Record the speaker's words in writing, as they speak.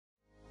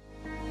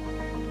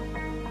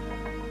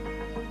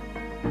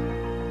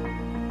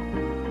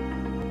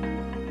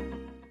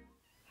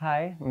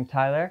Hi, I'm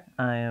Tyler.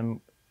 I am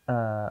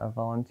a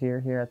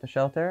volunteer here at the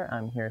shelter.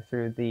 I'm here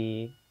through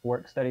the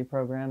work-study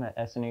program at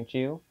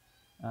SNHU.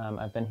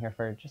 I've been here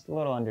for just a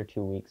little under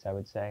 2 weeks, I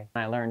would say.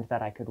 I learned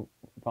that I could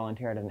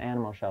volunteer at an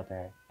animal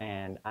shelter,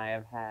 and I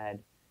have had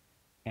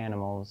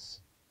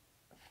animals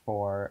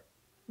for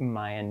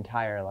my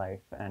entire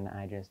life, and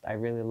I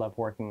really love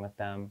working with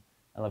them.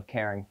 I love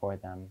caring for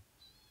them,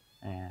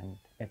 and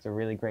it's a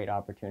really great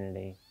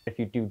opportunity. If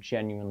you do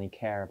genuinely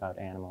care about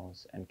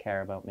animals and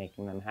care about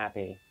making them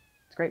happy,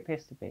 it's a great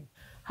place to be.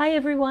 Hi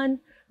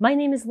everyone, my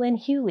name is Lynn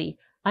Hewley.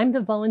 I'm the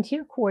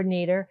volunteer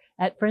coordinator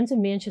at Friends of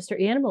Manchester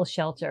Animal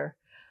Shelter.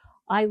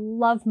 I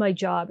love my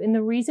job, and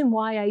the reason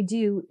why I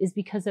do is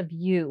because of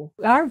you.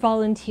 Our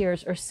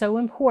volunteers are so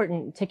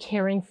important to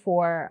caring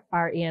for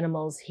our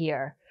animals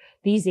here.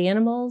 These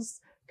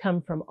animals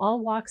come from all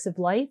walks of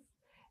life,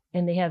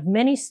 and they have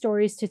many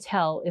stories to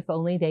tell if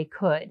only they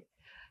could.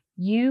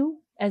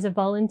 You, as a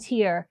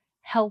volunteer,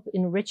 help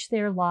enrich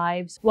their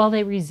lives while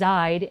they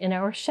reside in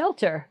our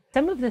shelter.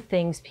 Some of the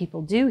things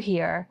people do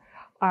here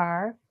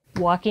are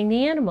walking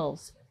the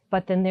animals,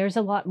 but then there's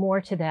a lot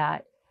more to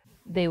that.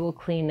 They will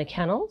clean the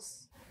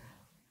kennels,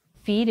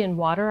 feed and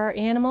water our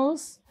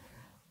animals,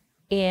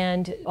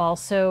 and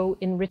also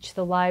enrich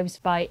the lives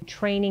by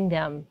training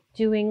them,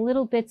 doing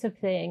little bits of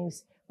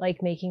things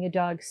like making a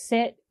dog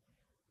sit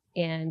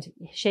and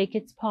shake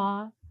its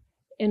paw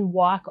and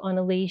walk on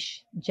a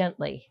leash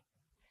gently.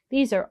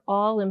 These are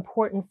all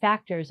important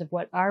factors of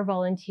what our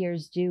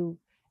volunteers do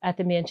at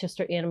the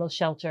Manchester Animal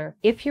Shelter.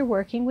 If you're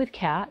working with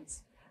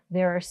cats,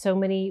 there are so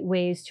many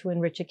ways to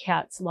enrich a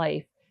cat's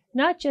life,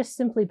 not just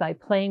simply by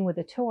playing with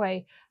a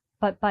toy,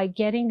 but by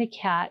getting the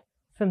cat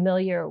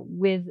familiar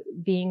with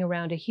being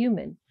around a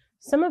human.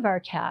 Some of our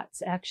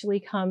cats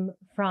actually come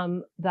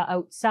from the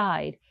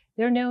outside.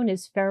 They're known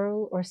as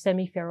feral or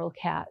semi-feral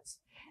cats,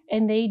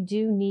 and they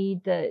do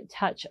need the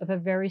touch of a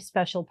very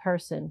special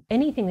person.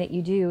 Anything that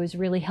you do is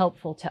really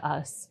helpful to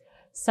us,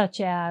 such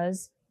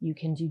as you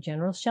can do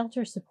general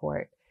shelter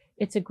support.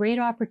 It's a great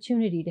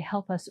opportunity to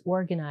help us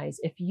organize.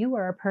 If you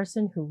are a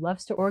person who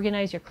loves to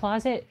organize your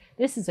closet,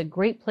 this is a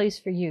great place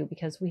for you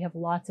because we have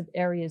lots of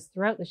areas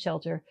throughout the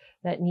shelter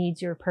that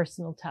needs your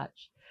personal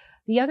touch.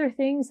 The other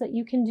things that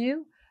you can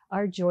do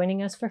are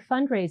joining us for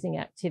fundraising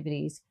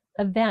activities,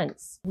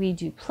 events. We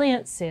do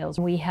plant sales.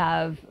 We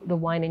have the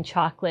wine and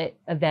chocolate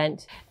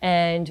event,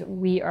 and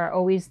we are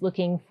always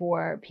looking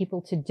for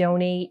people to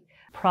donate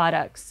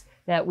products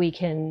that we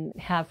can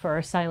have for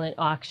our silent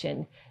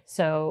auction.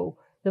 So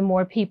the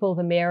more people,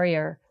 the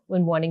merrier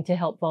when wanting to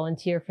help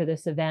volunteer for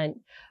this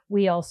event.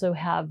 We also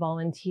have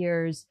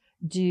volunteers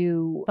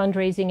do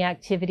fundraising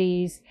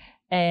activities,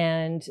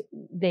 and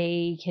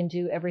they can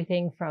do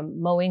everything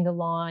from mowing the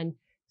lawn,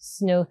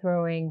 snow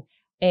throwing,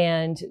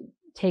 and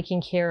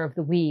taking care of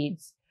the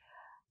weeds.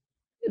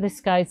 The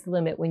sky's the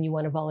limit when you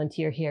want to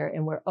volunteer here,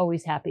 and we're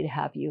always happy to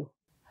have you.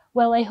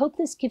 Well, I hope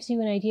this gives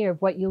you an idea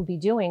of what you'll be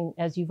doing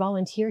as you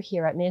volunteer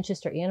here at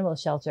Manchester Animal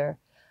Shelter.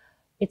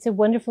 It's a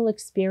wonderful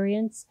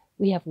experience.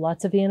 We have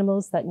lots of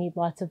animals that need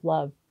lots of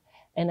love,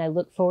 and I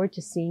look forward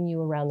to seeing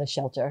you around the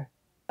shelter.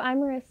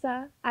 I'm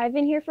Marissa. I've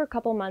been here for a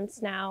couple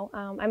months now.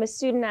 I'm a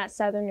student at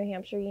Southern New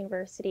Hampshire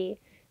University,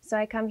 so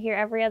I come here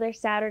every other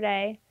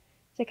Saturday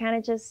to kind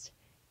of just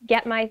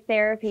get my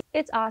therapy.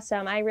 It's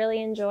awesome. I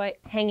really enjoy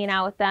hanging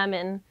out with them,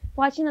 and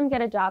watching them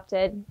get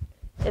adopted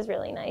is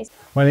really nice.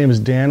 My name is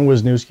Dan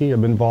Wisniewski.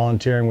 I've been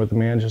volunteering with the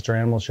Manchester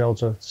Animal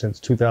Shelter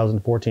since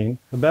 2014.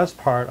 The best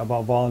part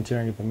about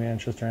volunteering at the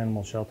Manchester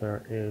Animal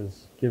Shelter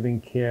is giving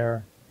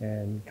care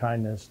and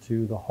kindness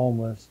to the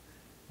homeless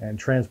and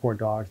transport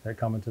dogs that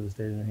come into the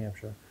state of New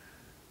Hampshire.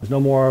 There's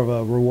no more of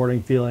a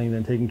rewarding feeling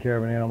than taking care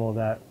of an animal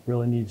that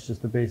really needs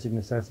just the basic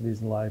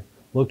necessities in life,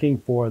 looking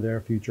for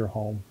their future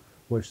home,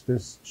 which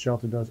this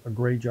shelter does a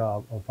great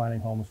job of finding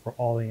homes for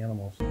all the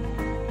animals.